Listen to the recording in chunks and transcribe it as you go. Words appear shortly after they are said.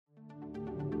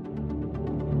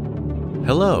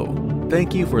Hello.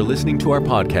 Thank you for listening to our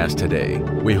podcast today.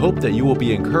 We hope that you will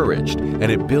be encouraged and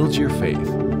it builds your faith.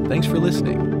 Thanks for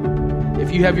listening.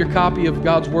 If you have your copy of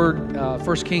God's Word,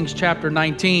 1 Kings chapter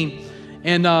 19,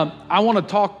 and I want to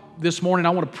talk this morning, I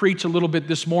want to preach a little bit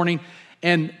this morning,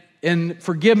 and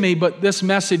forgive me, but this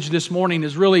message this morning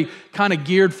is really kind of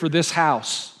geared for this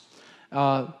house.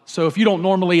 So if you don't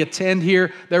normally attend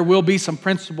here, there will be some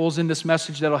principles in this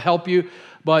message that'll help you,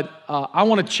 but I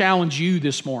want to challenge you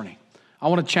this morning. I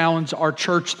want to challenge our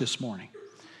church this morning.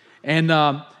 And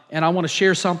I want to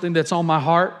share something that's on my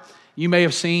heart. You may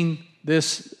have seen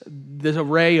this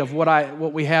array of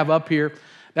what we have up here.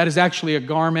 That is actually a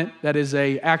garment. That is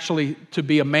actually to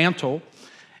be a mantle.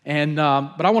 And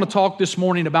but I want to talk this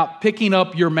morning about picking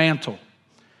up your mantle.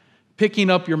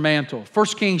 Picking up your mantle. 1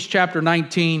 Kings chapter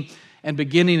 19 and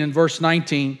beginning in verse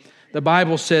 19, the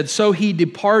Bible said, "So he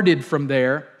departed from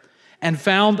there and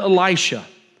found Elisha,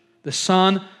 the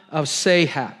son of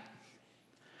Shaphat,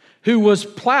 who was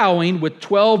plowing with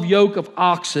 12 yoke of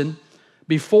oxen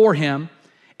before him,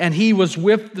 and he was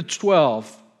with the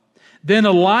 12. Then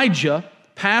Elijah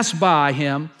passed by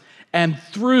him and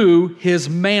threw his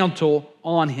mantle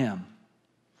on him.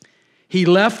 He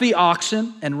left the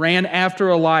oxen and ran after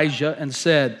Elijah and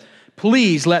said,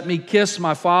 'Please let me kiss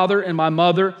my father and my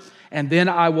mother, and then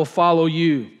I will follow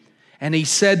you.' And he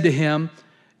said to him,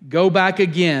 'Go back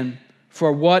again,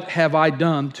 for what have I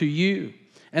done to you?'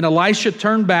 And Elisha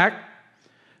turned back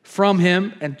from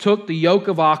him and took the yoke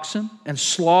of oxen and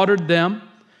slaughtered them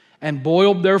and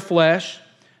boiled their flesh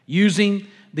using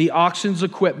the oxen's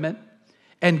equipment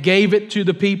and gave it to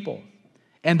the people.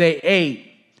 And they ate.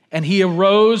 And he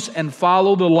arose and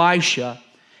followed Elisha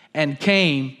and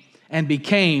came and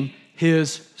became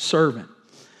his servant."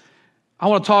 I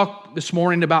want to talk this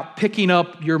morning about picking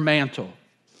up your mantle.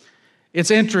 It's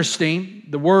interesting,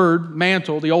 the word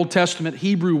mantle, the Old Testament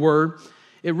Hebrew word,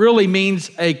 it really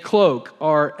means a cloak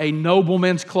or a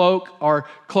nobleman's cloak or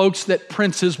cloaks that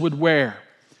princes would wear.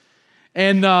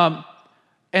 And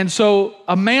so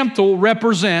a mantle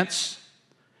represents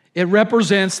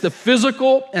the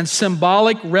physical and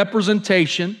symbolic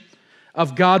representation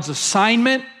of God's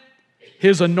assignment,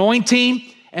 His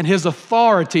anointing, and His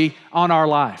authority on our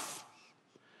life.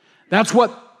 That's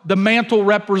what the mantle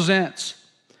represents.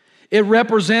 It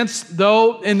represents,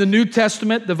 though, in the New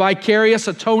Testament, the vicarious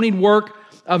atoning work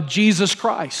of Jesus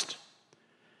Christ.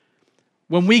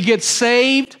 When we get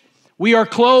saved, we are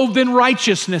clothed in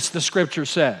righteousness, the Scripture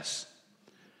says.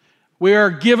 We are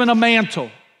given a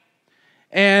mantle.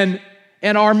 And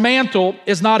our mantle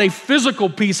is not a physical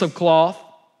piece of cloth.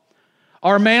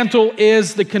 Our mantle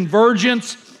is the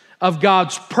convergence of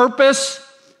God's purpose,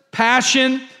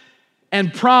 passion,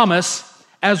 and promise.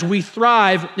 As we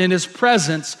thrive in His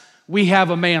presence, we have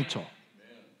a mantle.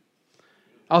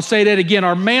 I'll say that again.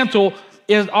 Our mantle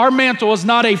is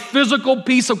not a physical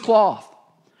piece of cloth.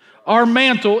 Our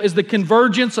mantle is the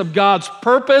convergence of God's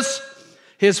purpose,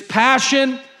 His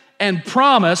passion, and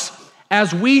promise.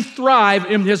 As we thrive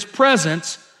in His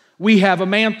presence, we have a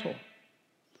mantle.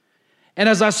 And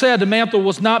as I said, the mantle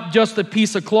was not just a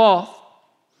piece of cloth.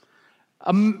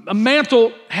 The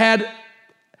mantle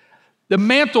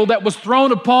that was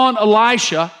thrown upon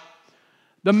Elisha,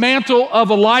 the mantle of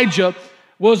Elijah,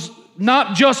 was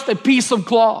not just a piece of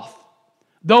cloth,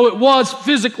 though it was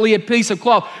physically a piece of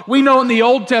cloth. We know in the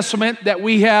Old Testament that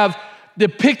we have the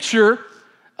picture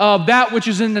of that which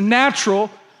is in the natural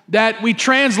that we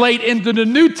translate into the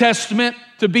New Testament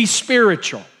to be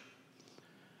spiritual.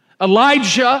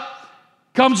 Elijah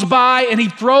comes by and he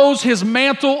throws his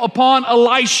mantle upon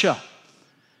Elisha.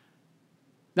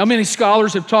 Now, many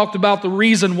scholars have talked about the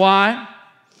reason why.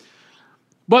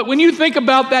 But when you think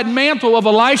about that mantle of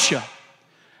Elisha,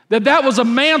 that was a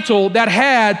mantle that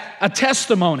had a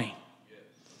testimony.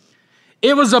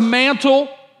 It was a mantle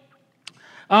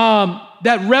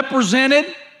that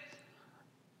represented,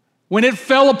 when it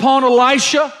fell upon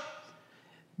Elisha,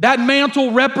 that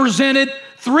mantle represented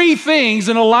three things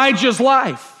in Elijah's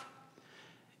life.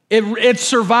 It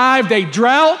survived a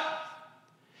drought,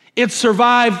 it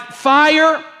survived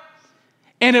fire,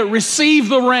 and it received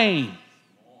the rain.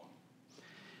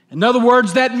 In other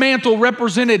words, that mantle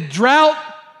represented drought,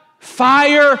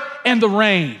 fire, and the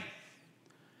rain.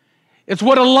 It's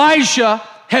what Elijah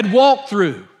had walked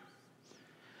through.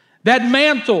 That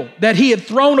mantle that he had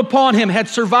thrown upon him had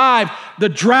survived the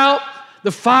drought,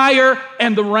 the fire,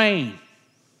 and the rain.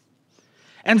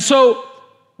 And so,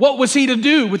 what was he to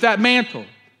do with that mantle?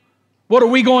 What are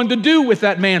we going to do with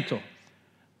that mantle?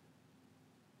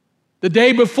 The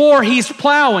day before, he's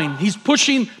plowing, he's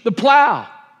pushing the plow.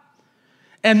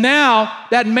 And now,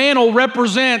 that mantle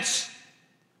represents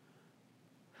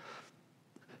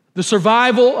the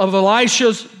survival of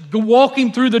Elisha's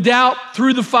walking through the doubt,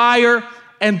 through the fire,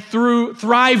 and through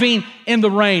thriving in the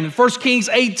rain. In 1 Kings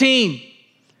 18,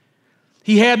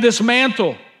 he had this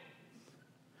mantle.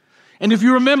 And if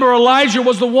you remember, Elijah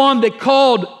was the one that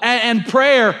called and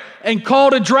prayer and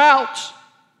called a drought.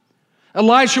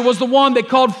 Elisha was the one that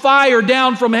called fire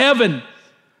down from heaven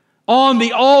on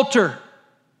the altar.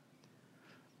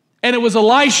 And it was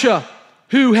Elisha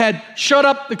who had shut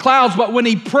up the clouds, but when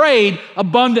he prayed,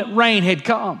 abundant rain had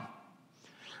come.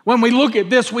 When we look at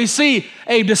this, we see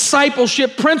a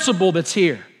discipleship principle that's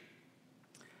here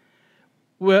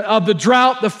of the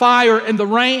drought, the fire, and the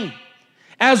rain.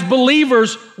 As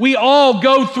believers, we all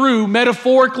go through,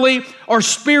 metaphorically or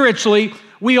spiritually,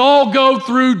 we all go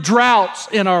through droughts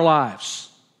in our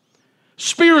lives.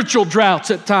 Spiritual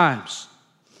droughts at times.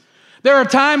 There are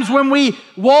times when we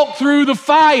walk through the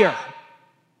fire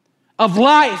of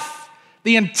life.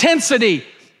 The intensity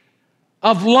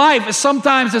of life is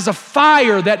sometimes as a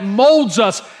fire that molds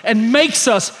us and makes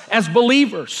us as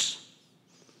believers.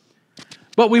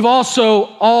 But we've also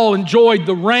all enjoyed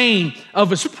the rain of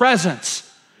His presence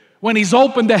when He's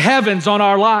opened the heavens on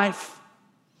our life.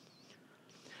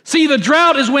 See, the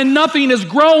drought is when nothing is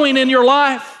growing in your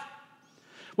life.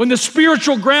 When the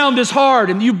spiritual ground is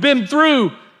hard and you've been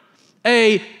through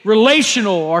a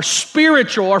relational or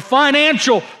spiritual or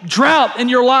financial drought in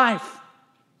your life.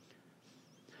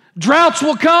 Droughts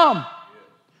will come.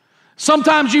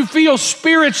 Sometimes you feel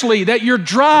spiritually that you're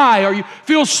dry, or you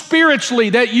feel spiritually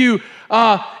that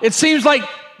it seems like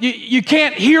you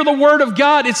can't hear the word of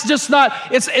God. It's just not,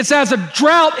 it's as a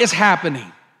drought is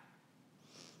happening.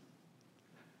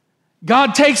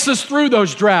 God takes us through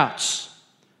those droughts.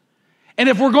 And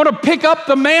if we're going to pick up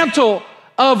the mantle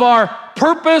of our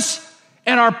purpose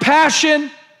and our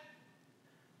passion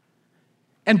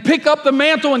and pick up the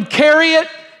mantle and carry it,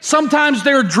 sometimes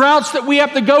there are droughts that we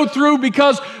have to go through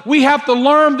because we have to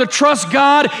learn to trust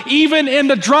God even in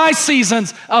the dry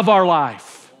seasons of our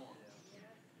life.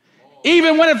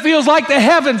 Even when it feels like the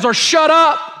heavens are shut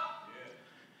up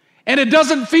and it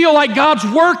doesn't feel like God's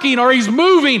working or He's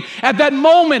moving at that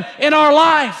moment in our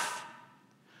life.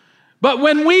 But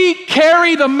when we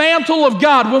carry the mantle of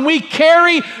God, when we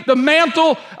carry the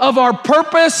mantle of our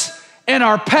purpose and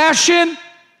our passion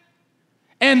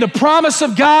and the promise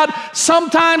of God,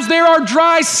 sometimes there are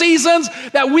dry seasons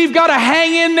that we've got to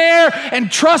hang in there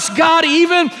and trust God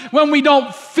even when we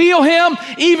don't feel Him,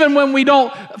 even when we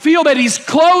don't feel that He's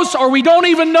close or we don't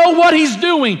even know what He's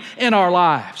doing in our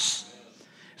lives.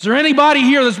 Is there anybody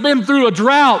here that's been through a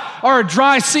drought or a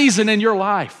dry season in your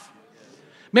life?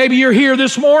 Maybe you're here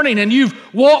this morning and you've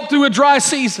walked through a dry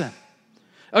season,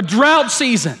 a drought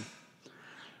season.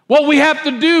 What we have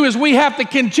to do is we have to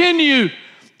continue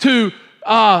to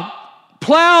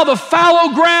plow the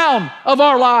fallow ground of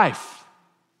our life.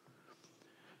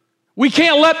 We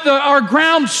can't let our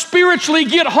ground spiritually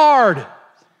get hard.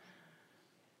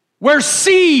 Where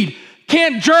seed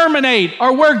can't germinate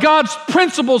or where God's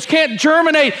principles can't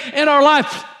germinate in our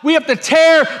life, we have to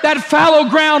tear that fallow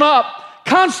ground up.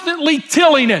 Constantly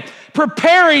tilling it,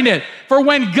 preparing it for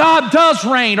when God does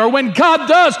rain or when God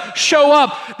does show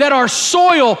up, that our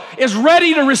soil is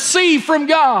ready to receive from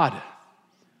God.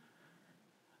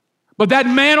 But that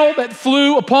mantle that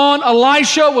flew upon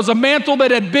Elisha was a mantle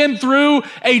that had been through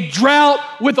a drought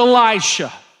with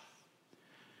Elisha.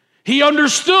 He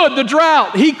understood the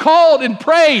drought. He called and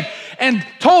prayed and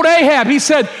told Ahab, he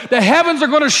said, the heavens are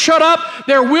going to shut up.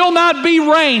 There will not be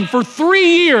rain for 3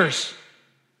 years.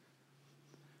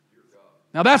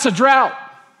 Now that's a drought.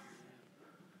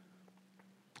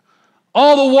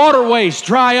 All the waterways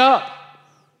dry up.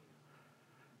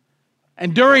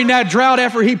 And during that drought,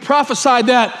 after he prophesied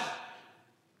that,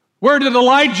 where did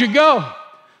Elijah go?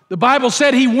 The Bible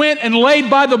said he went and laid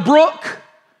by the brook.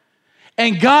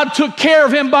 And God took care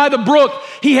of him by the brook.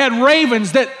 He had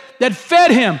ravens that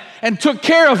fed him and took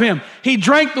care of him. He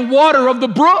drank the water of the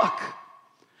brook.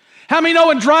 How many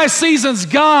know in dry seasons,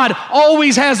 God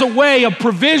always has a way of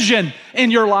provision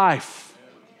in your life?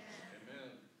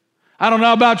 I don't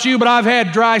know about you, but I've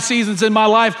had dry seasons in my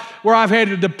life where I've had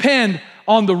to depend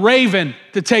on the raven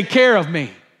to take care of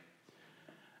me.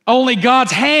 Only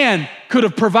God's hand could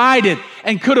have provided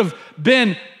and could have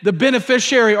been the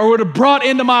beneficiary or would have brought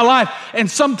into my life. And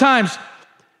sometimes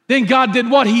then God did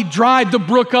what? He dried the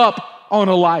brook up on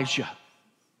Elijah.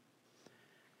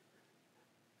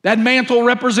 That mantle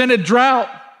represented drought.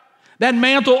 That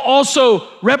mantle also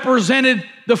represented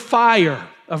the fire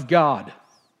of God.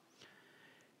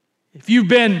 If you've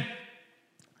been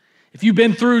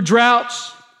through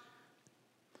droughts,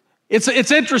 it's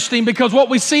interesting because what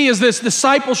we see is this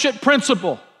discipleship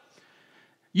principle.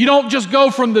 You don't just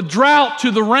go from the drought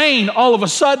to the rain all of a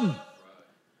sudden.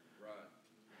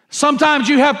 Sometimes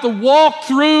you have to walk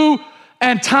through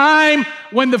a time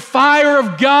when the fire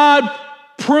of God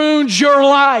prunes your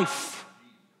life.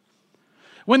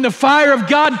 When the fire of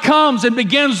God comes and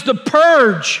begins to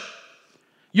purge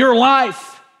your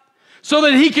life so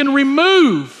that He can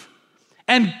remove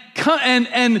and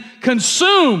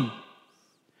consume.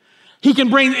 He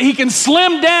can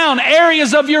slim down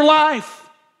areas of your life.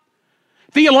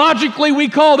 Theologically, we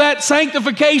call that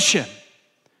sanctification.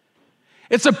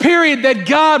 It's a period that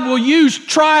God will use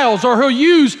trials or He'll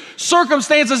use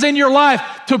circumstances in your life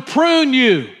to prune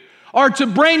you or to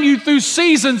bring you through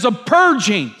seasons of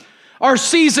purging or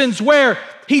seasons where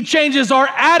He changes our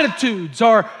attitudes,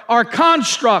 our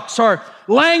constructs, our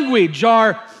language,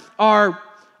 our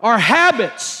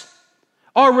habits,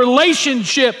 our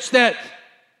relationships that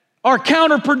are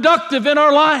counterproductive in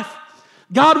our life.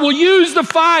 God will use the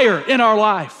fire in our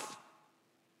life.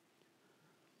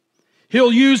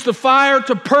 He'll use the fire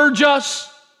to purge us.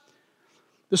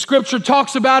 The scripture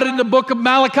talks about it in the book of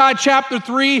Malachi chapter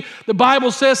 3. The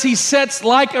Bible says He sits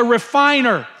like a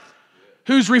refiner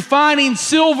who's refining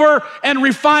silver and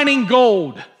refining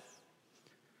gold.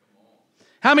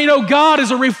 How many know God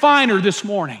is a refiner this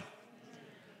morning?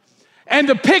 And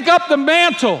to pick up the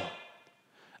mantle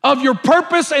of your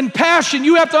purpose and passion,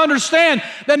 you have to understand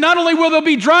that not only will there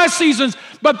be dry seasons,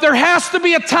 but there has to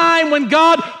be a time when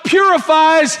God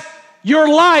purifies your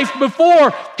life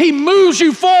before He moves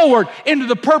you forward into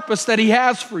the purpose that He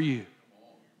has for you.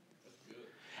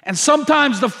 And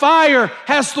sometimes the fire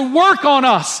has to work on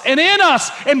us and in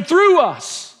us and through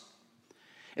us.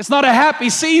 It's not a happy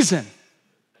season.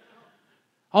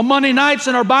 On Monday nights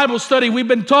in our Bible study, we've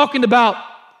been talking about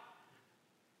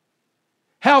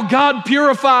how God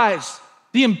purifies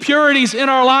the impurities in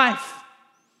our life.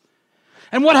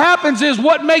 And what happens is,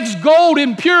 what makes gold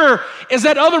impure is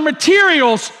that other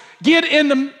materials get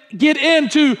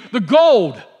into the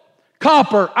gold,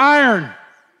 copper, iron,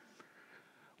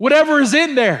 whatever is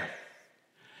in there.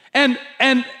 And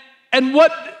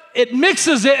what it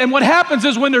mixes it, and what happens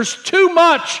is when there's too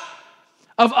much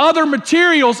of other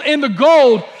materials in the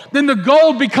gold, then the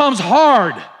gold becomes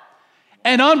hard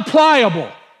and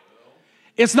unpliable.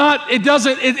 It's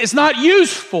not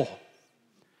useful.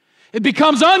 It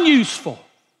becomes unuseful.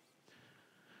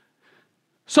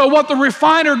 So what the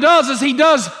refiner does is he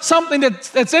does something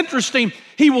that's interesting.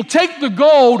 He will take the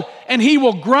gold and he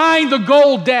will grind the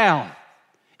gold down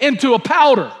into a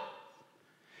powder.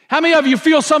 How many of you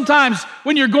feel sometimes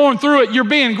when you're going through it, you're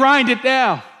being grinded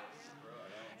down?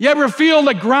 You ever feel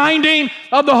the grinding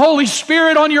of the Holy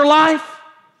Spirit on your life?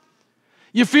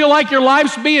 You feel like your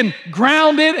life's being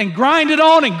grounded and grinded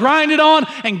on and grinded on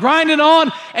and grinded on,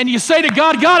 and you say to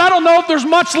God, God, I don't know if there's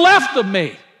much left of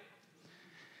me.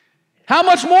 How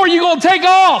much more are you going to take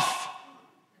off?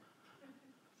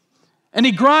 And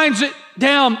He grinds it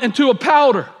down into a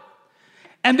powder.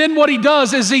 And then what He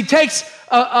does is He takes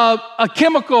a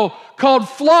chemical called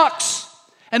flux,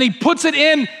 and He puts it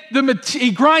in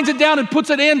He grinds it down and puts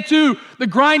it into the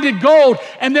grinded gold,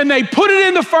 and then they put it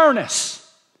in the furnace.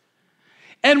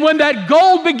 And when that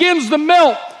gold begins to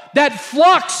melt, that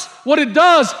flux, what it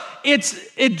does,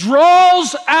 it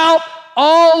draws out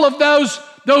all of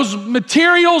those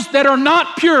materials that are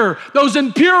not pure, those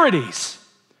impurities.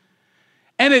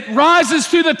 And it rises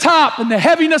to the top, and the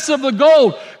heaviness of the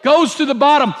gold goes to the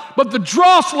bottom, but the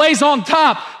dross lays on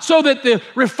top so that the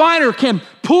refiner can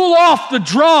pull off the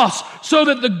dross so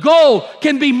that the gold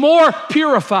can be more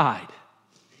purified.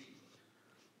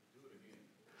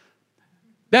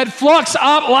 That flux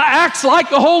acts like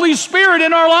the Holy Spirit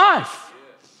in our life.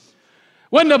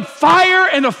 When the fire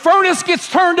and the furnace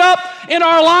gets turned up in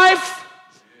our life,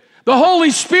 the Holy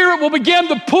Spirit will begin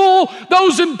to pull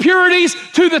those impurities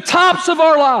to the tops of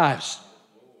our lives.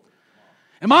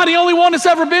 Am I the only one that's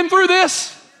ever been through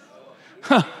this?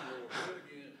 But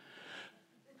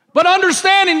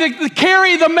understanding to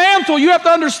carry the mantle, you have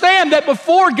to understand that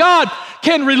before God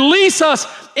can release us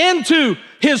into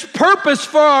His purpose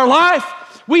for our life,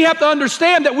 we have to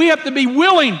understand that we have to be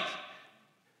willing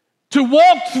to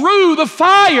walk through the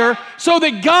fire so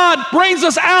that God brings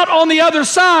us out on the other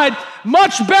side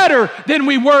much better than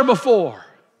we were before.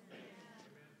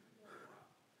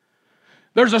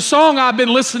 There's a song I've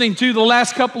been listening to the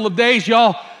last couple of days.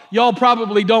 Y'all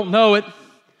probably don't know it,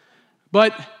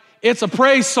 but it's a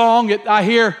praise song that I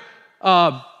hear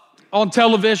on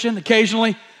television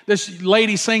occasionally. This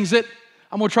lady sings it.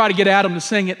 I'm going to try to get Adam to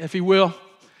sing it if he will.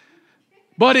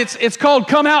 But it's called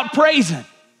 "Come Out Praising,"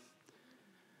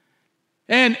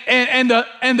 and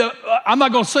I'm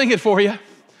not going to sing it for you,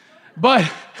 but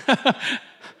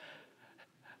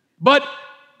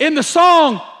in the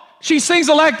song, she sings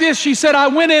it like this. She said, I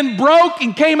went in broke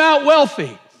and came out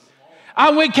wealthy. I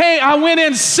went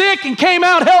in sick and came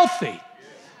out healthy.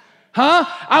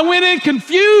 I went in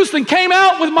confused and came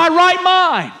out with my right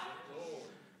mind.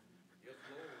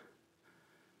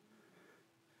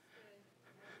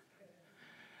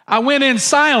 I went in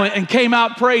silent and came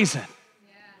out praising.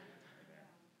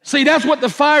 See, that's what the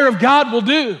fire of God will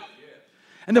do.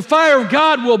 And the fire of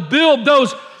God will build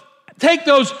take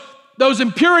those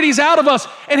impurities out of us.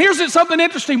 And here's something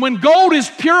interesting. When gold is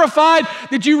purified,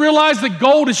 did you realize that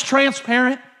gold is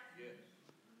transparent?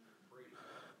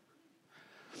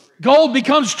 Gold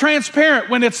becomes transparent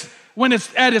when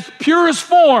it's at its purest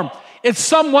form. It's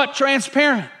somewhat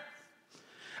transparent.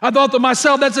 I thought to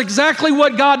myself, that's exactly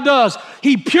what God does.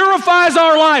 He purifies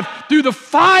our life through the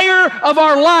fire of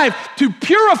our life to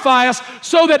purify us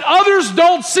so that others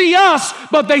don't see us,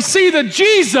 but they see the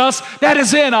Jesus that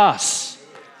is in us.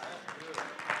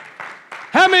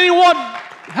 How many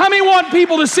want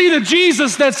people to see the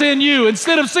Jesus that's in you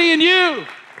instead of seeing you?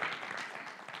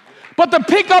 But to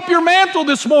pick up your mantle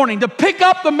this morning, to pick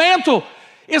up the mantle,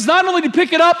 is not only to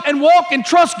pick it up and walk and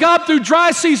trust God through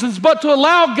dry seasons, but to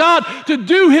allow God to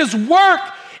do His work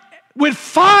with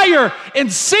fire in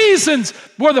seasons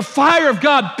where the fire of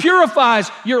God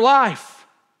purifies your life.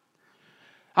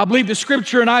 I believe the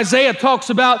scripture in Isaiah talks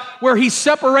about where He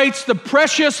separates the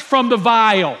precious from the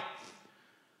vile.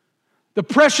 The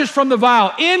precious from the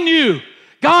vile. In you,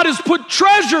 God has put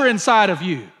treasure inside of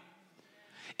you.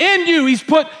 In you, He's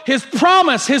put His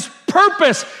promise, His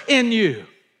purpose in you.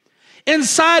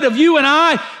 Inside of you and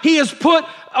I, He has put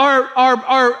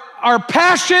our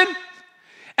passion.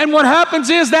 And what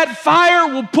happens is that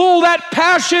fire will pull that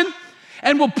passion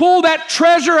and will pull that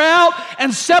treasure out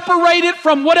and separate it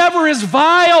from whatever is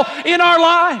vile in our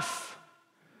life.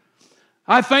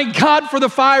 I thank God for the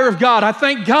fire of God. I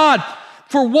thank God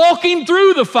for walking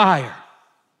through the fire.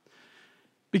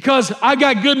 Because I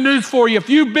got good news for you.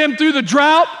 If you've been through the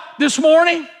drought this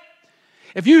morning,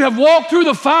 if you have walked through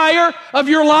the fire of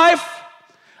your life,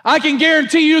 I can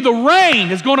guarantee you the rain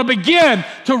is going to begin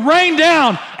to rain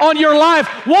down on your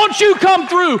life once you come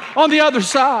through on the other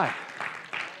side.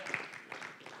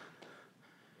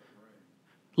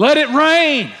 Let it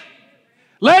rain.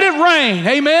 Let it rain.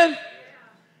 Amen?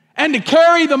 And to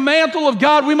carry the mantle of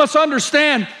God, we must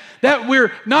understand that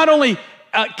we're not only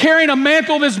carrying a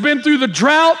mantle that's been through the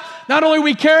drought, not only are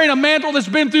we carrying a mantle that's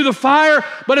been through the fire,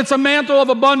 but it's a mantle of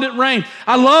abundant rain.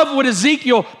 I love what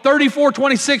Ezekiel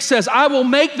 34:26 says. I will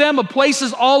make them a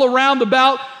places all around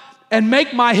about and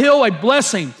make my hill a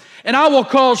blessing. And I will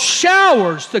cause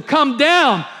showers to come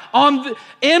down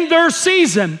in their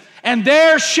season, and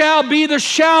there shall be the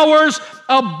showers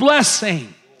of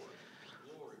blessing.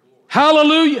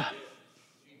 Hallelujah.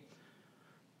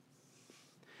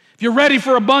 If you're ready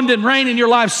for abundant rain in your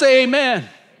life, say amen.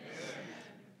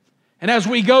 And as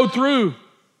we go through,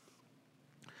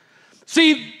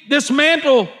 see, this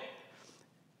mantle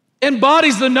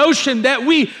embodies the notion that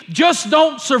we just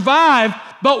don't survive,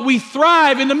 but we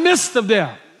thrive in the midst of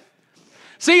them.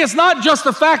 See, it's not just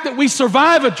the fact that we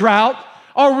survive a drought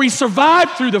or we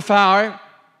survive through the fire.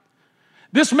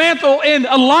 This mantle in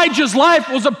Elijah's life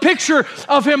was a picture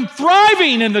of him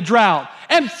thriving in the drought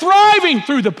and thriving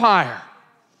through the fire.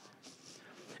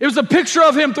 It was a picture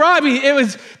of him thriving. It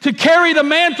was to carry the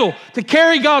mantle, to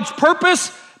carry God's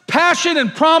purpose, passion,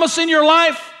 and promise in your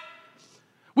life,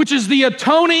 which is the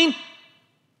atoning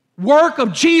work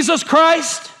of Jesus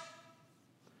Christ.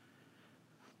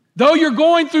 Though you're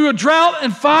going through a drought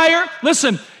and fire,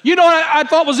 listen, you know what I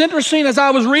thought was interesting as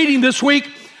I was reading this week?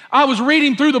 I was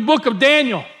reading through the book of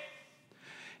Daniel.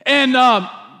 And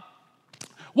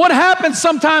what happens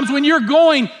sometimes when you're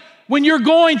going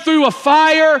through a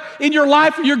fire in your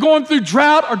life, or you're going through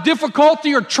drought or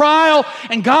difficulty or trial,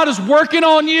 and God is working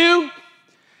on you?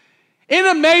 Isn't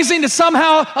it amazing that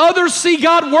somehow others see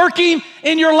God working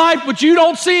in your life, but you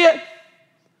don't see it?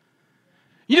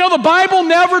 You know, the Bible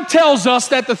never tells us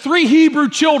that the 3 Hebrew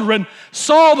children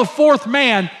saw the 4th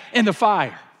man in the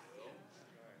fire.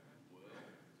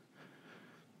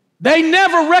 They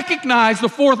never recognized the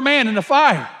 4th man in the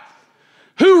fire.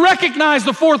 Who recognized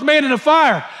the 4th man in the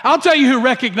fire? I'll tell you who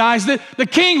recognized it. The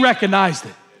king recognized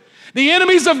it. The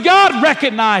enemies of God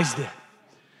recognized it.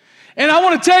 And I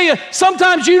want to tell you,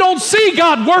 sometimes you don't see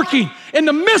God working in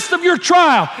the midst of your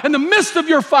trial, in the midst of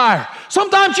your fire.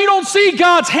 Sometimes you don't see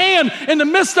God's hand in the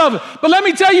midst of it. But let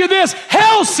me tell you this,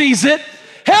 hell sees it.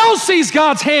 Hell sees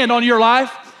God's hand on your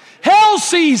life. Hell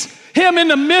sees Him in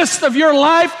the midst of your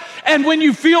life. And when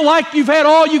you feel like you've had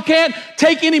all you can't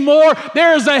take anymore,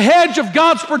 there is a hedge of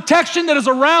God's protection that is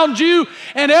around you,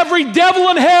 and every devil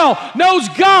in hell knows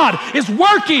God is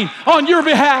working on your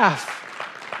behalf.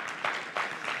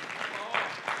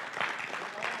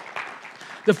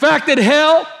 The fact that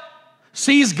hell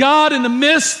sees God in the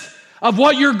midst of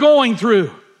what you're going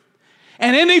through,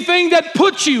 and anything that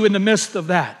puts you in the midst of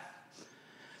that.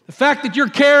 The fact that you're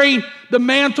carrying the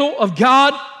mantle of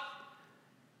God,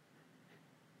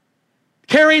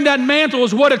 carrying that mantle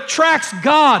is what attracts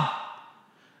God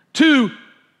to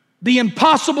the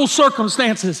impossible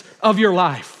circumstances of your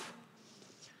life.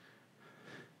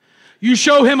 You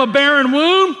show him a barren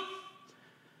womb,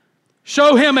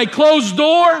 show him a closed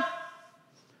door,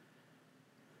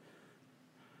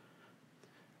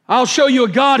 I'll show you a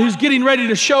God who's getting ready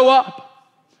to show up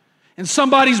in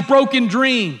somebody's broken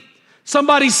dream,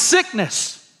 somebody's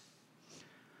sickness.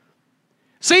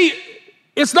 See,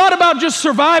 it's not about just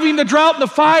surviving the drought and the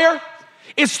fire.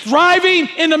 It's thriving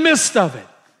in the midst of it.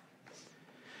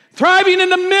 Thriving in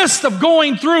the midst of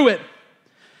going through it.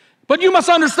 But you must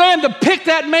understand, to pick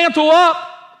that mantle up,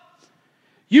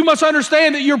 you must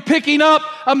understand that you're picking up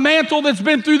a mantle that's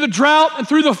been through the drought and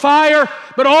through the fire,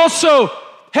 but also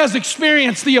has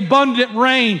experienced the abundant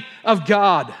rain of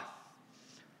God.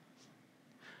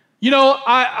 You know,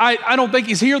 I don't think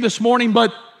he's here this morning,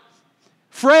 but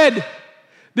Fred,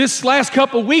 this last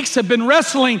couple of weeks have been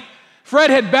wrestling. Fred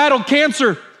had battled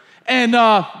cancer, and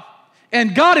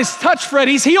God has touched Fred.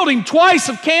 He's healed him twice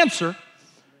of cancer.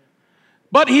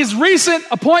 But his recent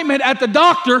appointment at the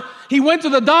doctor, he went to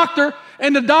the doctor,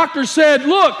 and the doctor said,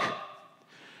 "Look,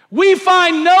 we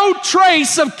find no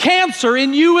trace of cancer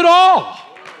in you at all.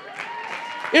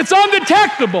 It's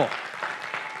undetectable."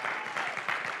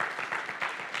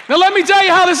 Now let me tell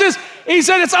you how this is. He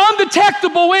said it's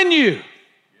undetectable in you.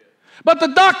 But the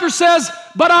doctor says,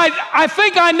 "But I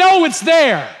think I know it's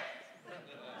there."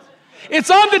 It's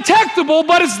undetectable,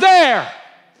 but it's there.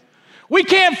 We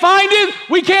can't find it.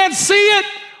 We can't see it.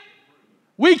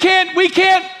 We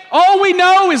can't. All we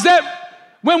know is that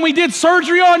when we did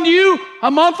surgery on you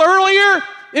a month earlier,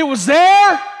 it was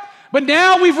there. But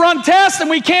now we've run tests and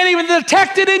we can't even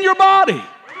detect it in your body.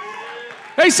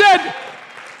 He said,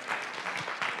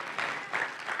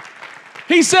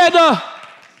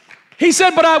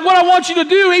 but what I want you to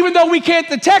do, even though we can't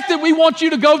detect it, we want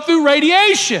you to go through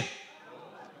radiation.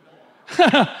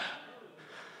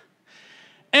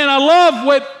 And I love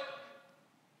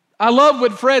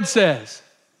what Fred says.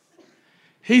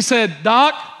 He said,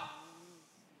 "Doc,"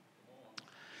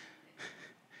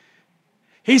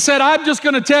 he said, "I'm just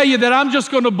going to tell you that I'm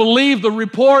just going to believe the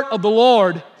report of the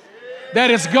Lord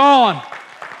that it's gone."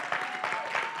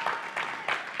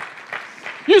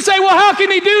 You say, "Well, how can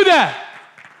he do that?"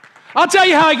 I'll tell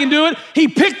you how he can do it. He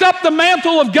picked up the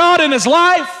mantle of God in his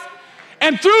life,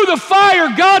 and through the fire,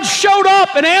 God showed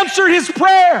up and answered his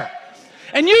prayer.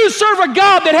 And you serve a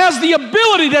God that has the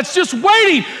ability, that's just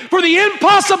waiting for the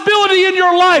impossibility in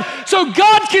your life, so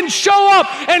God can show up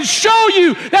and show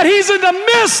you that he's in the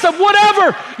midst of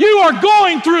whatever you are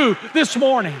going through this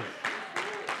morning.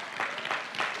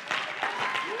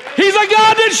 He's a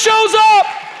God that shows up.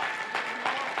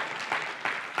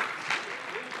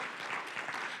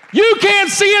 You can't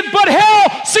see it, but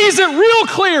hell sees it real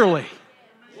clearly.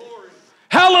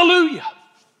 Hallelujah.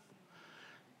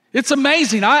 It's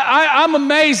amazing. I'm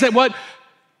amazed at what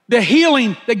the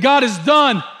healing that God has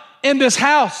done in this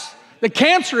house, the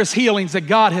cancerous healings that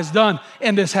God has done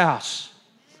in this house.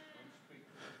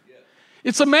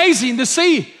 It's amazing to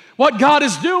see what God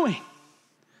is doing.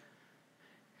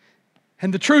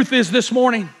 And the truth is, this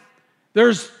morning,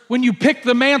 when you pick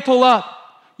the mantle up,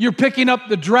 you're picking up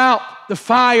the drought, the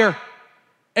fire,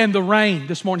 and the rain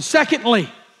this morning. Secondly,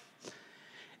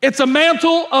 it's a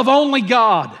mantle of only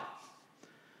God.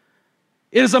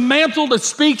 It is a mantle that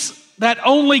speaks that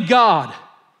only God.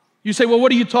 You say, "Well,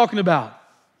 what are you talking about?"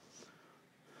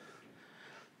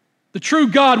 The true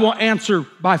God will answer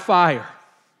by fire.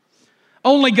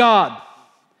 Only God.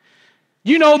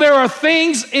 You know, there are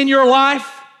things in your life,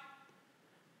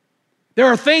 there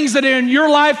are things that are in your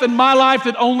life and my life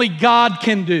that only God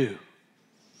can do.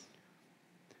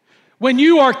 When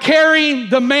you are carrying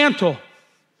the mantle,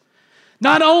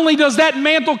 not only does that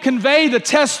mantle convey the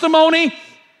testimony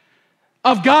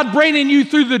of God bringing you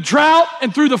through the drought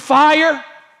and through the fire,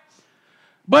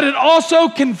 but it also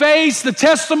conveys the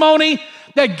testimony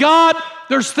that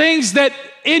there's things that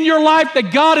in your life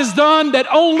that God has done that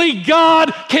only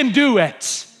God can do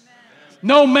it.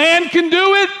 No man can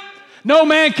do it. No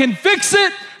man can fix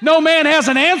it. No man has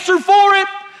an answer for it.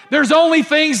 There's only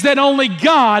things that only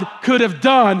God could have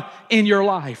done in your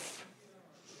life.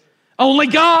 Only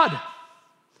God.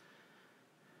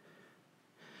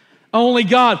 Only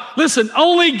God. Listen,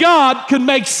 only God can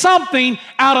make something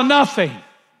out of nothing.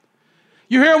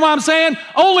 You hear what I'm saying?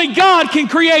 Only God can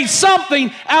create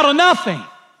something out of nothing.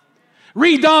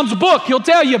 Read Don's book, he'll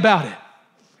tell you about it.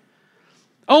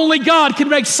 Only God can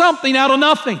make something out of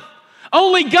nothing.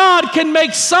 Only God can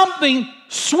make something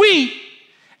sweet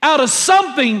out of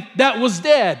something that was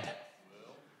dead.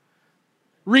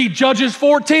 Read Judges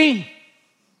 14.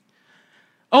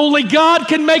 Only God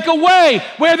can make a way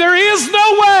where there is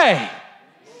no way.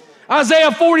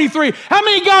 Isaiah 43. How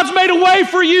many gods made a way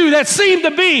for you that seemed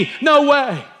to be no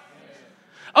way?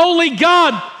 Only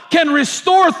God can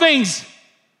restore things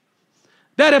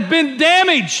that have been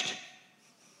damaged,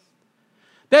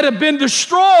 that have been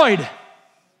destroyed.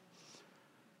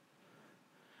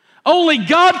 Only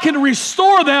God can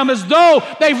restore them as though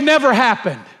they've never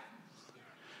happened.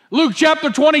 Luke chapter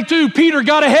 22, Peter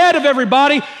got ahead of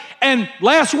everybody, and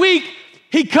last week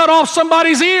he cut off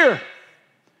somebody's ear.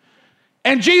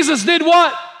 And Jesus did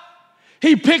what?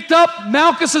 He picked up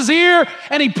Malchus's ear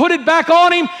and he put it back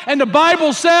on him, and the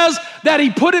Bible says that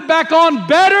he put it back on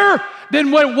better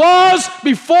than what it was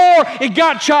before it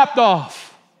got chopped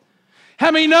off.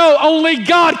 How many know only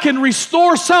God can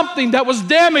restore something that was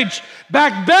damaged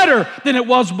back better than it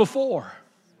was before?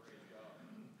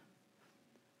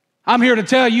 I'm here to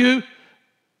tell you,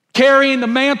 carrying the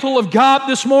mantle of God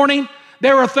this morning,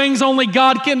 there are things only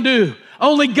God can do.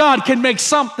 Only God can make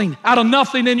something out of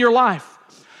nothing in your life.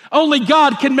 Only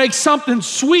God can make something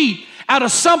sweet out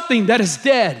of something that is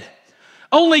dead.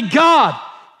 Only God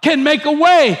can make a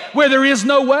way where there is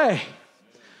no way.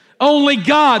 Only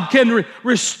God can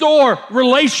restore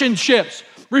relationships,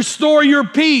 restore your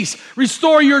peace,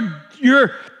 restore your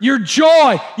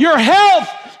joy, your health.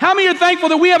 How many are thankful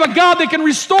that we have a God that can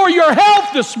restore your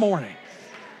health this morning?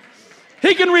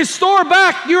 He can restore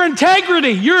back your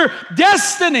integrity, your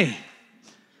destiny,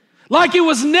 like it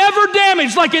was never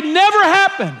damaged, like it never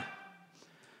happened.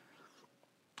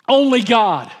 Only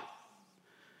God.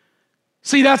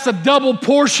 See, that's a double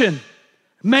portion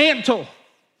mantle.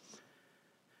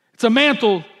 It's a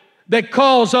mantle that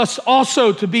calls us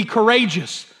also to be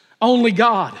courageous. Only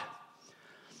God.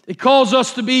 It calls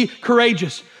us to be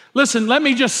courageous. Listen, let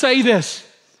me just say this.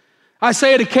 I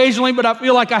say it occasionally, but I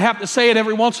feel like I have to say it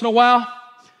every once in a while.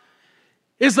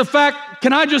 Is the fact,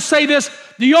 can I just say this?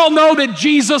 Do you all know that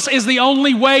Jesus is the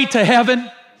only way to heaven?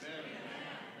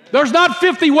 There's not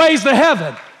 50 ways to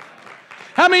heaven.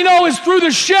 How many know it's through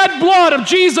the shed blood of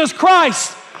Jesus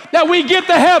Christ that we get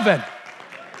to heaven?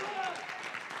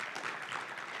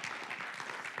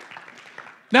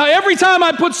 Now, every time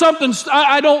I put something,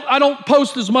 I don't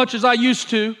post as much as I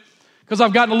used to because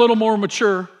I've gotten a little more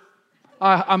mature.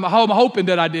 I'm hoping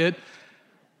that I did.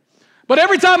 But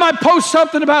every time I post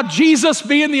something about Jesus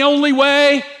being the only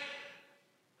way,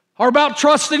 or about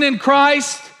trusting in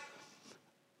Christ,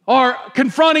 or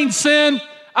confronting sin,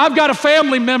 I've got a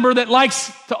family member that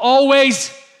likes to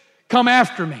always come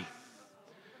after me.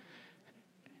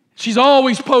 She's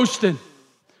always posting,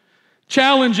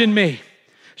 challenging me.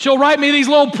 She'll write me these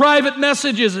little private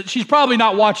messages. She's probably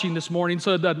not watching this morning,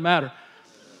 so it doesn't matter.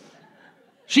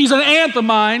 She's an aunt of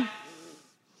mine.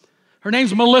 Her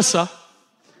name's Melissa.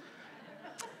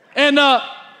 And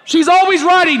she's always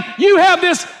writing, you have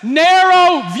this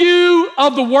narrow view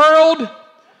of the world.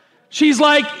 She's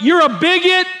like, you're a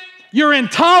bigot. You're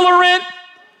intolerant.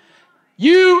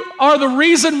 You are the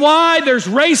reason why there's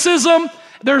racism,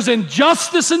 there's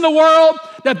injustice in the world,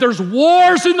 that there's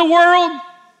wars in the world.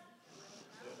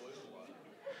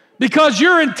 Because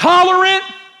you're intolerant.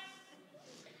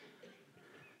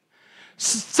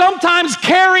 Sometimes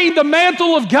carrying the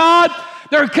mantle of God,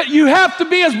 you have to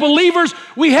be, as believers,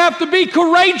 we have to be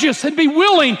courageous and be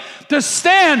willing to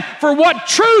stand for what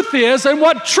truth is and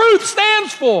what truth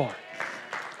stands for.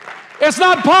 It's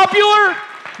not popular.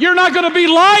 You're not going to be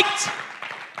liked.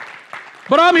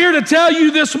 But I'm here to tell you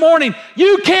this morning,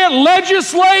 you can't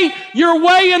legislate your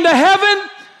way into heaven.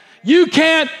 You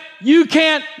can't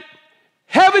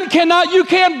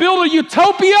build a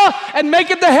utopia and make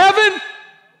it to heaven.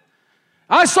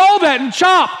 I saw that in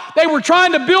CHOP. They were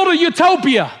trying to build a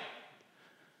utopia.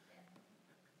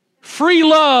 Free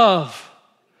love,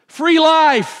 free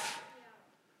life.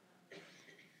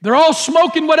 They're all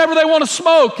smoking whatever they want to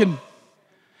smoke and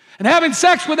having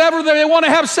sex with whatever they want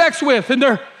to have sex with. And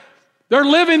they're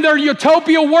living their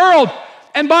utopia world.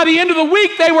 And by the end of the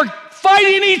week, they were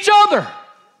fighting each other.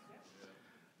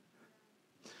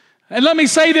 And let me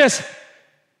say this.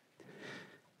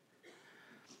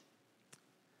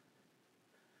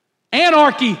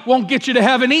 Anarchy won't get you to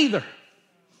heaven either.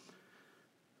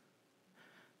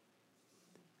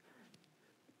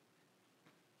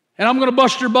 And I'm going to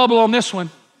bust your bubble on this one.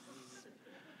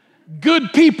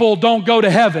 good people don't go to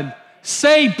heaven.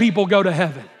 Saved people go to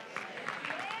heaven.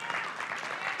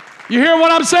 You hear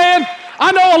what I'm saying?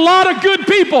 I know a lot of good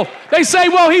people. They say,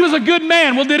 well, he was a good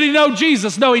man. Well, did he know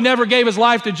Jesus? No, he never gave his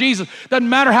life to Jesus. Doesn't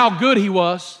matter how good he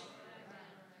was.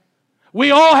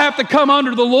 We all have to come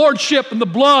under the lordship and the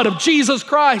blood of Jesus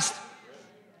Christ.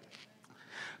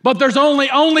 But there's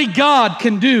only God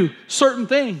can do certain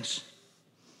things.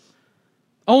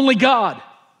 Only God.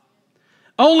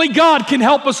 Only God can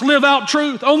help us live out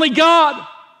truth. Only God.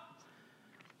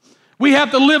 We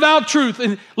have to live out truth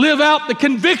and live out the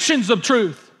convictions of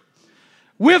truth.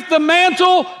 With the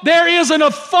mantle, there is an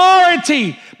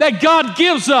authority that God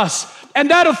gives us.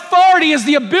 And that authority is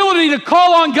the ability to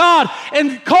call on God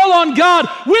and call on God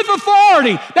with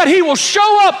authority that He will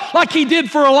show up like He did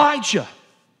for Elijah.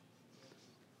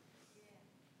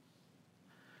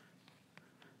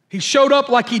 He showed up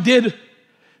like He did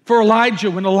for Elijah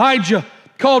when Elijah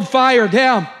called fire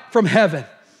down from heaven.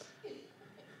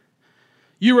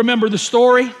 You remember the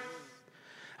story?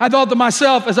 I thought to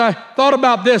myself as I thought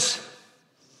about this,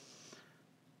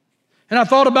 and I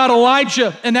thought about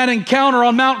Elijah and that encounter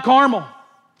on Mount Carmel.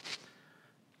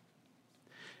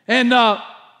 And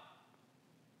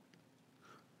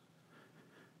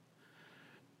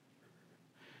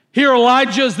here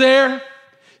Elijah's there.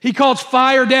 He calls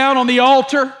fire down on the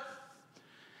altar.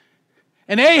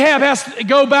 And Ahab has to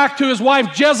go back to his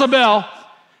wife Jezebel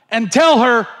and tell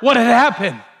her what had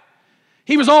happened.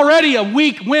 He was already a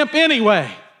weak wimp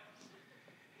anyway.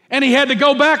 And he had to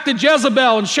go back to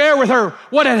Jezebel and share with her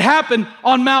what had happened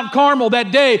on Mount Carmel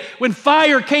that day when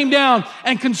fire came down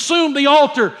and consumed the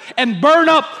altar and burned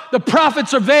up the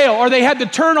prophets of Baal, or they had to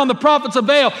turn on the prophets of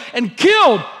Baal and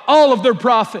killed all of their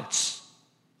prophets.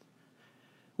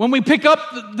 When we pick up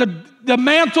the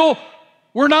mantle,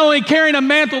 we're not only carrying a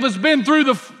mantle that's been through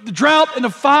the drought and the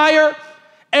fire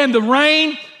and the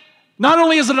rain. Not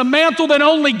only is it a mantle that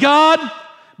only God,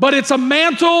 but it's a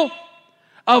mantle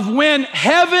of when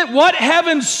what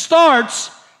heaven starts,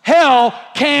 hell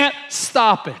can't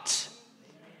stop it.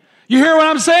 You hear what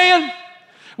I'm saying?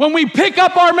 When we pick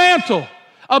up our mantle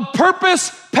of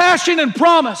purpose, passion, and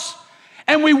promise,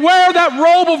 and we wear that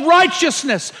robe of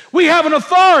righteousness, we have an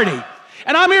authority.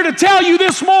 And I'm here to tell you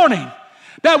this morning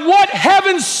that what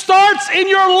heaven starts in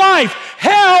your life,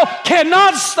 hell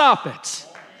cannot stop it.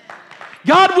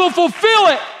 God will fulfill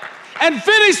it and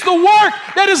finish the work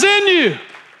that is in you.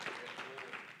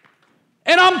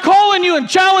 And I'm calling you and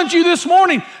challenge you this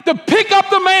morning to pick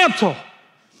up the mantle.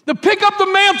 To pick up the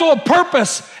mantle of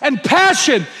purpose and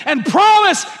passion and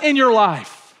promise in your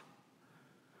life.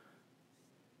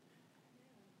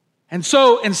 And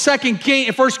so in 1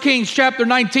 Kings chapter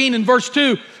 19 and verse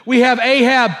 2, we have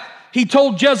Ahab. He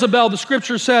told Jezebel, the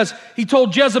scripture says, he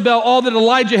told Jezebel all that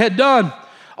Elijah had done.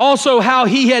 Also how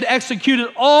he had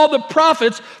executed all the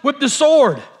prophets with the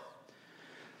sword.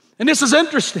 And this is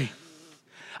interesting.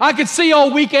 I could see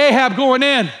old weak Ahab going,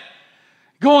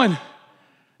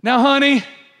 now honey,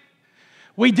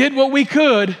 we did what we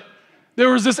could. There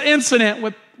was this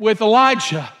incident with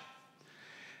Elijah.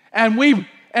 And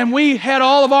we had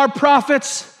all of our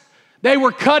prophets. They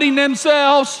were cutting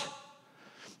themselves.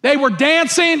 They were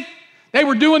dancing. They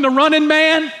were doing the running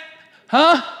man.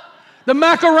 The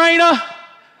Macarena.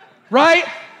 Right?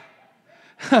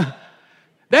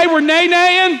 They were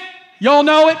nay-naying. Y'all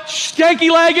know it.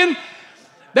 Skanky-legging.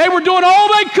 They were doing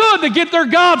all they could to get their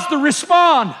gods to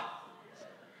respond.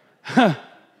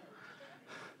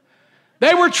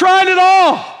 They were trying it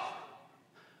all.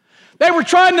 They were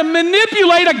trying to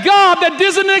manipulate a God that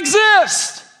doesn't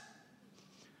exist.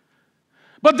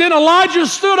 But then Elijah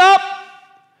stood up,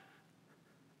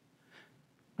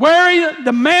 wearing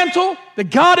the mantle that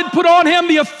God had put on him,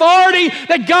 the authority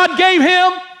that God gave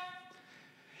him,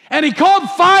 and he called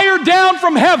fire down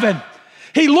from heaven.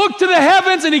 He looked to the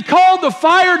heavens and he called the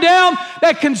fire down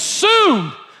that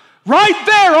consumed right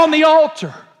there on the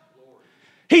altar.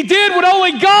 He did what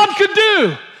only God could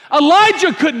do.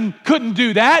 Elijah couldn't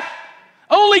do that.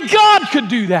 Only God could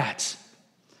do that.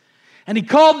 And he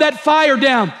called that fire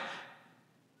down.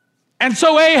 And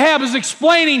so Ahab is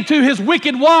explaining to his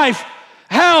wicked wife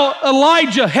how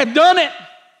Elijah had done it.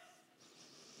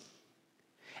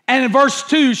 And in verse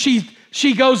 2,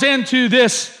 she goes into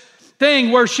this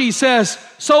thing where she says,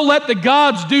 so let the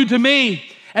gods do to me,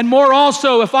 and more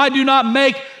also, if I do not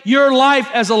make your life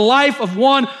as a life of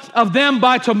one of them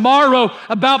by tomorrow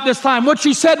about this time. What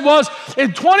she said was,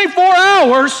 in 24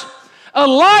 hours,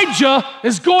 Elijah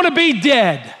is going to be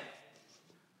dead.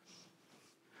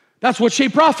 That's what she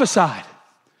prophesied.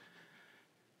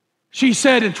 She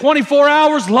said, in 24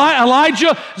 hours,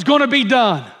 Elijah is going to be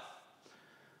done.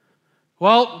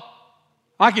 Well,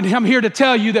 I'm here to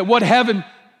tell you that what heaven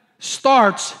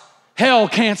starts, hell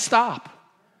can't stop.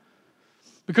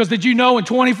 Because did you know in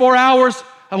 24 hours,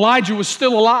 Elijah was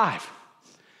still alive?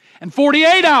 In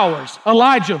 48 hours,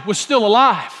 Elijah was still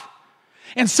alive.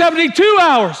 In 72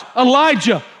 hours,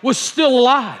 Elijah was still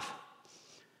alive.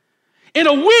 In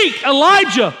a week,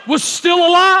 Elijah was still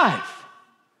alive.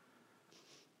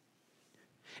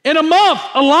 In a month,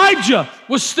 Elijah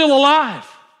was still alive.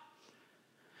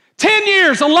 10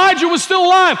 years, Elijah was still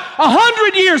alive.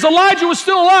 100 years, Elijah was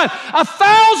still alive.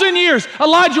 1,000 years,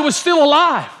 Elijah was still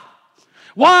alive.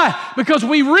 Why? Because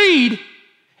we read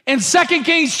in 2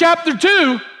 Kings chapter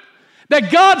 2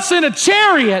 that God sent a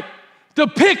chariot to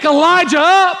pick Elijah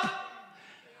up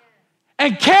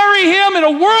and carry him in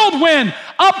a whirlwind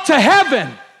up to heaven.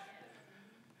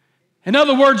 In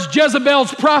other words,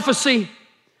 Jezebel's prophecy,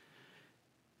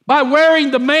 by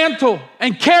wearing the mantle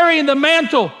and carrying the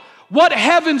mantle, what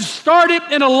heaven started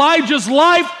in Elijah's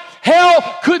life,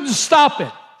 hell couldn't stop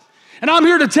it. And I'm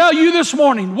here to tell you this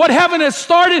morning, what heaven has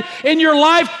started in your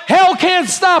life, hell can't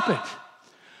stop it.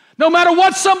 No matter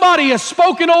what somebody has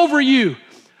spoken over you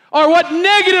or what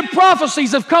negative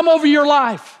prophecies have come over your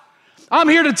life, I'm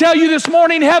here to tell you this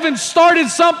morning, heaven started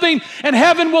something and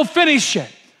heaven will finish it.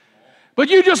 But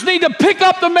you just need to pick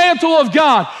up the mantle of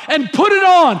God and put it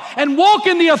on and walk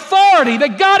in the authority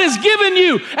that God has given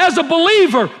you as a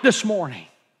believer this morning.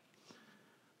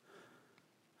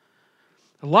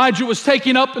 Elijah was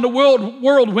taken up in the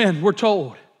whirlwind, we're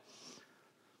told.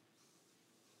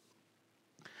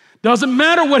 Doesn't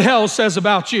matter what hell says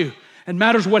about you. It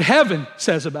matters what heaven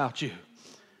says about you.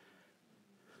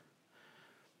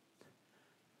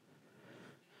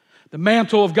 The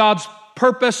mantle of God's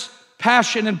purpose,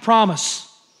 passion, and promise.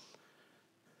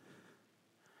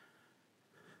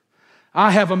 I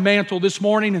have a mantle this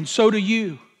morning, and so do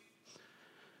you.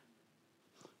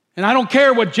 And I don't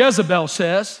care what Jezebel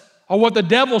says, or what the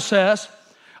devil says,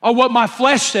 or what my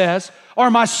flesh says, or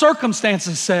my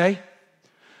circumstances say.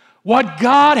 What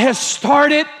God has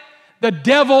started, the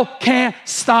devil can't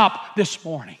stop this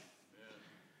morning.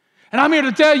 And I'm here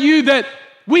to tell you that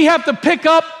we have to pick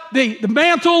up the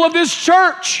mantle of this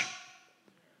church.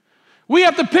 We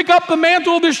have to pick up the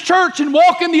mantle of this church and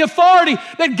walk in the authority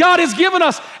that God has given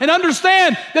us and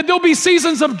understand that there'll be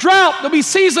seasons of drought, there'll be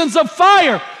seasons of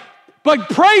fire. But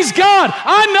praise God,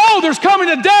 I know there's coming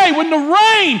a day when the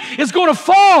rain is going to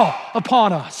fall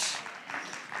upon us.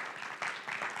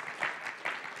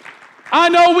 I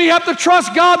know we have to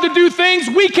trust God to do things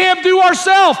we can't do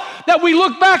ourselves, that we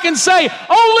look back and say,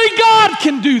 only God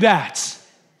can do that.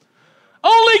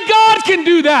 Only God can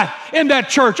do that in that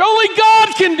church. Only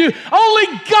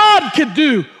God can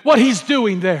do what He's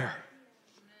doing there.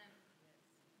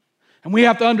 And we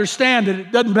have to understand that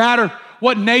it doesn't matter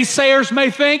what naysayers may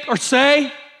think or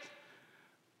say.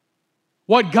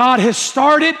 What God has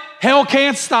started, hell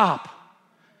can't stop.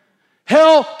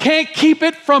 Hell can't keep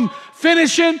it from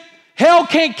finishing. Hell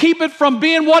can't keep it from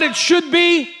being what it should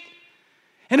be.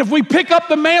 And if we pick up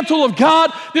the mantle of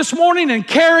God this morning and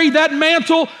carry that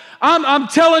mantle, I'm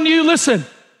telling you, listen,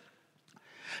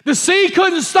 the sea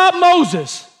couldn't stop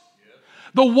Moses.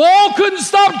 The wall couldn't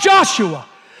stop Joshua.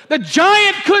 The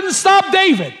giant couldn't stop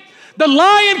David. The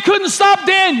lion couldn't stop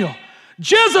Daniel.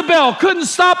 Jezebel couldn't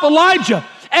stop Elijah.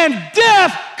 And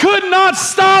death could not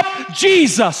stop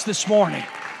Jesus this morning.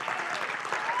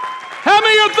 How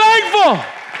many are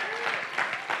thankful?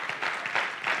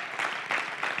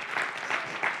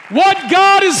 What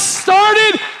God has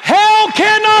started, hell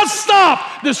cannot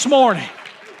stop this morning.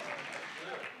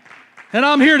 And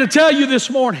I'm here to tell you this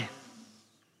morning,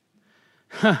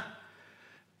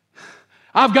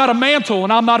 I've got a mantle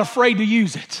and I'm not afraid to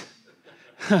use it.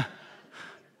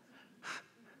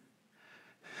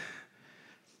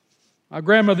 My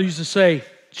grandmother used to say,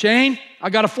 Shane, I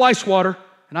got a fly swatter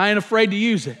and I ain't afraid to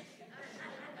use it.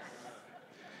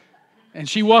 And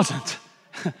she wasn't.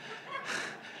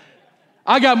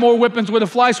 I got more whippings with a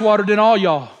fly swatter than all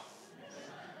y'all.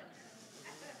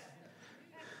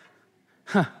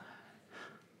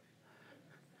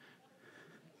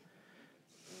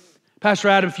 Pastor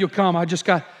Adam, if you'll come, I just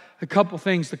got a couple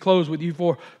things to close with you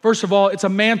for. First of all, it's a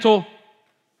mantle.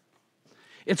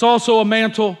 It's also a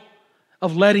mantle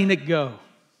of letting it go.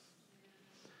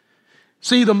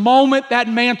 See, the moment that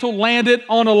mantle landed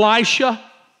on Elisha,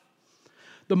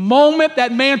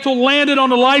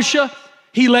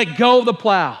 he let go of the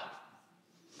plow.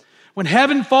 When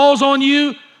heaven falls on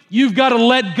you, you've got to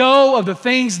let go of the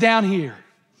things down here.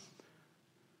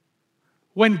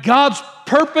 When God's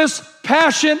purpose,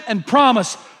 passion, and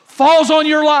promise falls on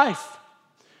your life,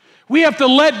 we have to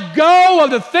let go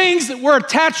of the things that we're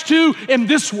attached to in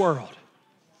this world.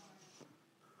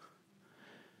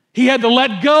 He had to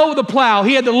let go of the plow.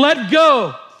 He had to let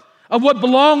go of what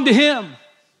belonged to him.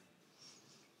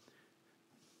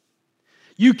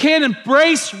 You can't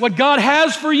embrace what God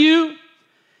has for you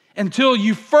until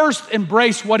you first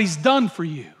embrace what He's done for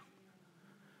you.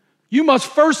 You must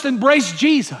first embrace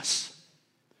Jesus.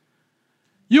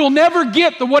 You'll never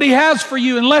get to what He has for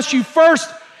you unless you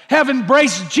first have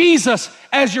embraced Jesus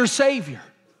as your Savior.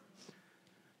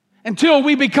 Until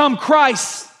we become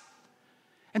Christ.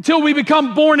 Until we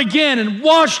become born again and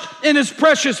washed in His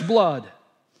precious blood.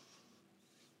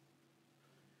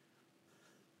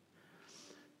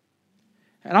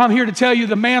 And I'm here to tell you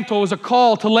the mantle is a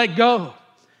call to let go.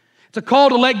 It's a call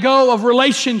to let go of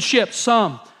relationships,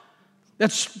 and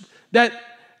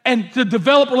to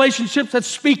develop relationships that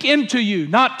speak into you,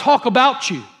 not talk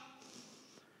about you.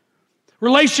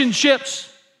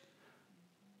 Relationships.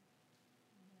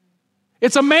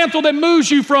 It's a mantle that moves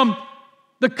you from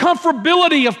the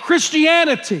comfortability of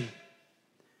Christianity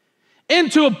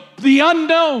into the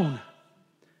unknown.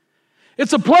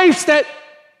 It's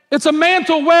a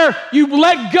mantle where you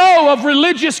let go of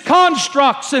religious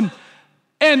constructs and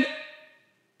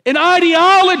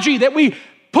ideology that we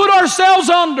put ourselves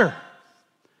under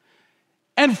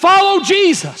and follow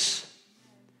Jesus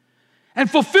and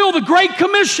fulfill the Great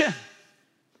Commission.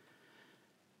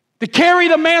 To carry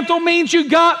the mantle means you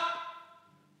got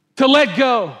to let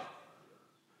go.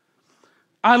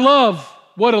 I love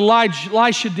what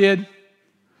Elisha did. A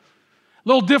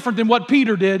little different than what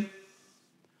Peter did.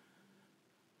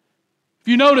 If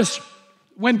you notice,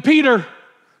 when Peter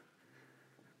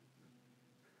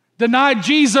denied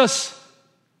Jesus,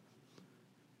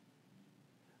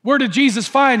 where did Jesus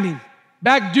find him?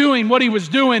 Back doing what he was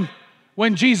doing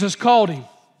when Jesus called him.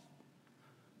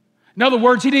 In other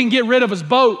words, he didn't get rid of his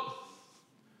boat.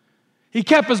 He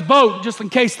kept his boat just in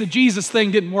case the Jesus thing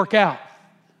didn't work out.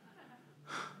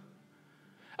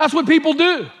 That's what people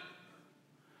do.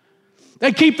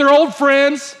 They keep their old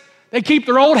friends. They keep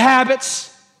their old habits.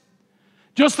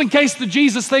 Just in case the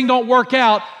Jesus thing don't work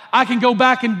out, I can go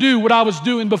back and do what I was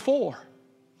doing before.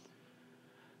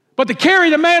 But to carry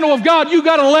the mantle of God, you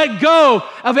got to let go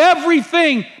of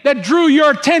everything that drew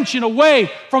your attention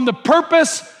away from the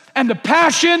purpose and the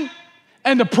passion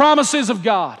and the promises of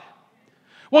God.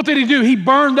 What did he do? He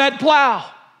burned that plow.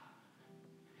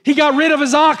 He got rid of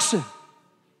his oxen.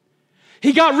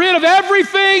 He got rid of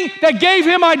everything that gave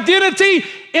him identity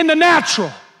in the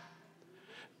natural.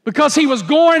 Because he was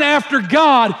going after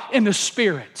God in the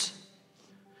Spirit.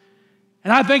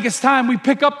 And I think it's time we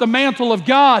pick up the mantle of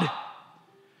God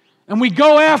and we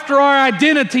go after our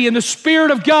identity in the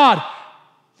Spirit of God,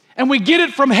 and we get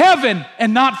it from heaven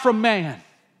and not from man.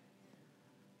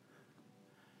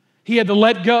 He had to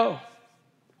let go.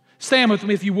 Stand with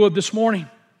me if you would this morning.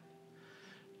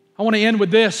 I want to end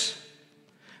with this.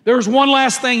 There was one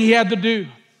last thing he had to do.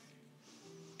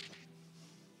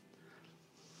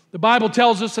 The Bible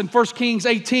tells us in 1 Kings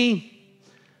 18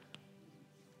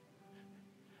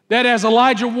 that as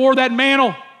Elijah wore that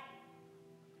mantle,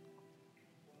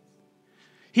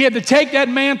 he had to take that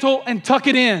mantle and tuck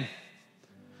it in.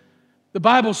 The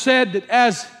Bible said that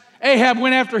as Ahab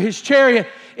went after his chariot,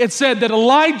 it said that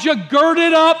Elijah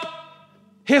girded up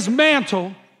his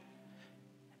mantle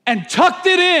and tucked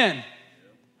it in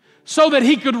so that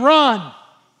he could run.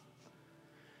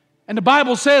 And the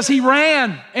Bible says he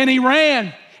ran and he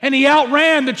ran and he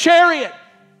outran the chariot.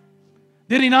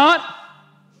 Did he not?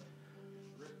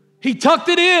 He tucked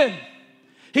it in.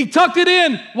 He tucked it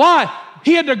in. Why?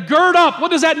 He had to gird up.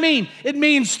 What does that mean? It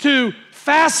means to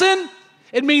fasten.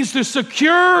 It means to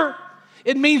secure.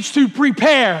 It means to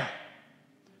prepare.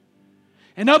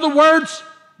 In other words,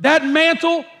 that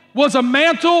mantle was a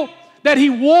mantle that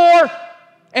he wore,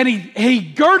 and he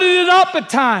girded it up at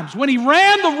times. When he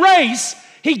ran the race,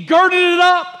 he girded it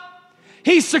up.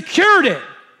 He secured it.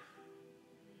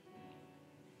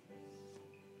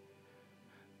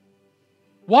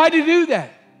 Why did he do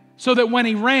that? So that when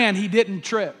he ran, he didn't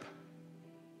trip.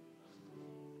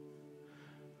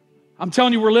 I'm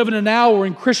telling you, we're living in an hour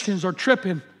when Christians are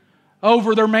tripping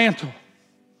over their mantle.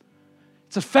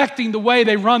 It's affecting the way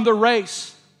they run their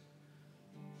race.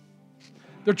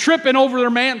 They're tripping over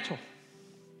their mantle.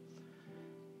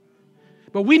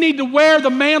 But we need to wear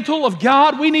the mantle of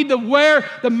God. We need to wear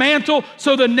the mantle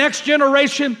so the next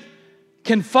generation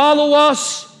can follow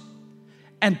us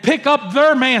and pick up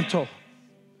their mantle.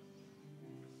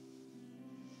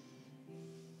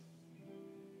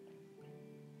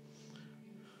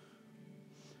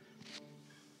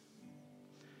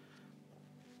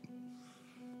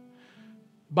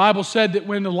 The Bible said that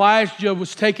when Elijah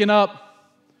was taken up,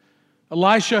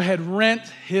 Elisha had rent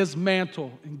his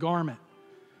mantle and garment.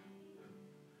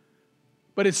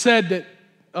 But it said that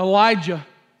Elijah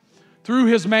threw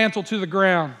his mantle to the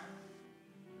ground,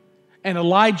 and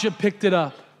Elijah picked it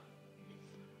up,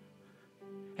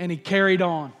 and he carried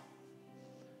on.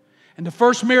 And the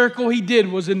first miracle he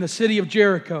did was in the city of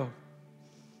Jericho.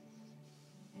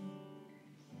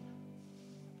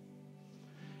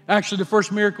 Actually, the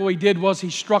first miracle he did was he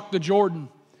struck the Jordan,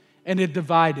 and it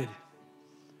divided.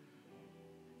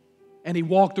 And he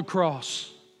walked across.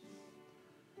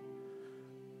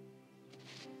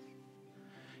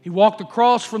 He walked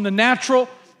across from the natural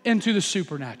into the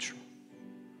supernatural.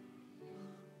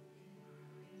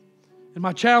 And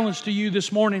my challenge to you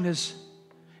this morning is,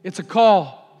 it's a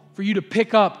call for you to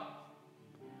pick up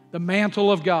the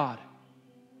mantle of God.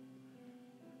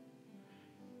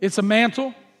 It's a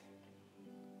mantle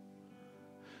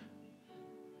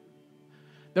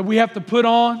that we have to put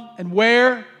on and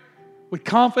wear with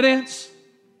confidence.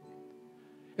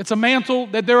 It's a mantle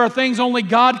that there are things only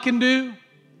God can do.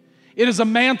 It is a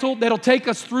mantle that'll take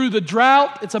us through the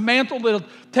drought. It's a mantle that'll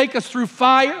take us through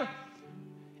fire.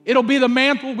 It'll be the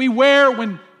mantle we wear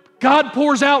when God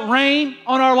pours out rain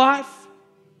on our life.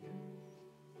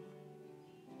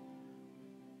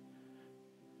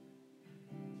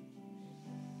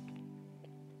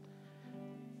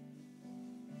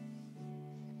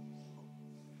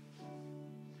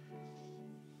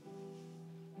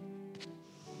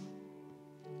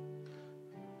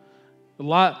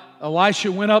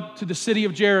 Elisha went up to the city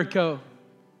of Jericho,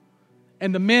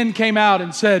 and the men came out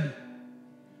and said,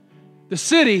 the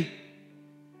city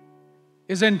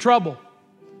is in trouble.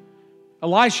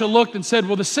 Elisha looked and said,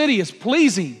 well, the city is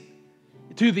pleasing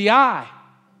to the eye.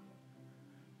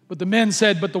 But the men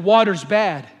said, but the water's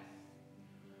bad.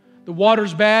 The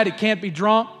water's bad, it can't be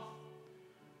drunk.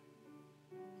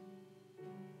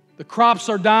 The crops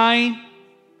are dying.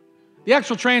 The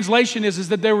actual translation is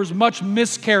that there was much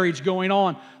miscarriage going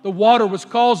on. The water was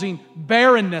causing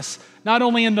barrenness, not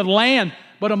only in the land,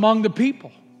 but among the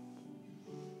people.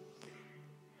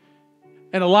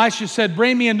 And Elisha said,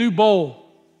 bring me a new bowl.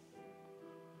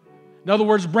 In other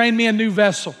words, bring me a new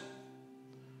vessel.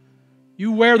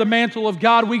 You wear the mantle of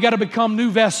God, we got to become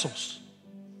new vessels.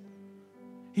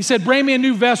 He said, bring me a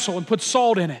new vessel and put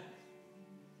salt in it.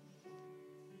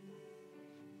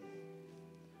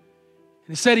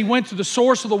 He said he went to the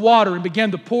source of the water and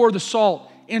began to pour the salt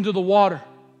into the water.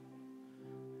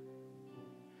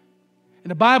 And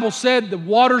the Bible said the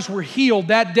waters were healed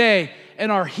that day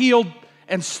and are healed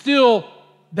and still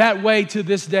that way to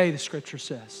this day, the Scripture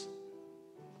says.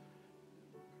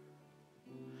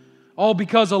 All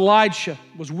because Elisha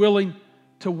was willing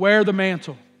to wear the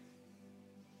mantle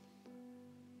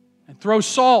and throw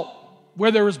salt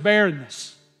where there was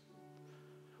barrenness.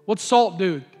 What's salt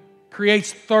do?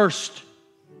 Creates thirst.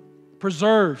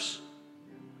 Preserves.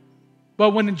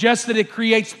 But when ingested, it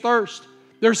creates thirst.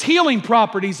 There's healing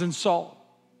properties in salt.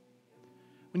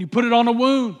 When you put it on a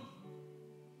wound.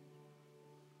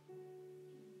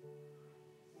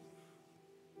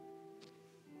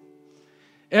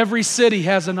 Every city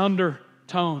has an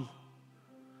undertone.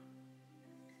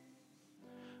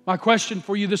 My question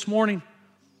for you this morning,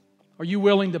 are you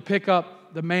willing to pick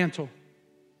up the mantle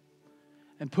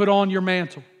and put on your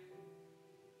mantle?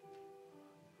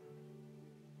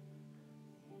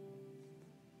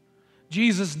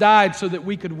 Jesus died so that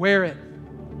we could wear it.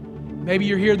 Maybe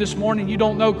you're here this morning, you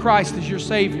don't know Christ as your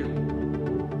Savior.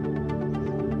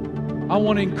 I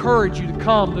want to encourage you to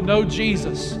come to know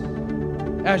Jesus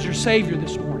as your Savior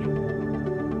this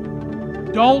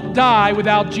morning. Don't die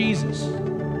without Jesus.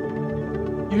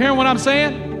 You hearing what I'm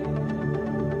saying?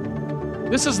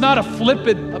 This is not a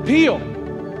flippant appeal.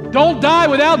 Don't die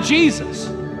without Jesus.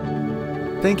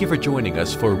 Thank you for joining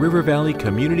us for River Valley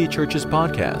Community Church's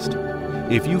podcast.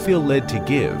 If you feel led to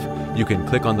give, you can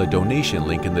click on the donation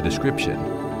link in the description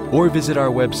or visit our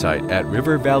website at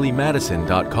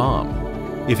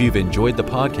rivervalleymadison.com. If you've enjoyed the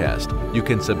podcast, you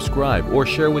can subscribe or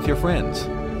share with your friends.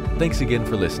 Thanks again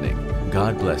for listening.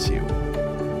 God bless you.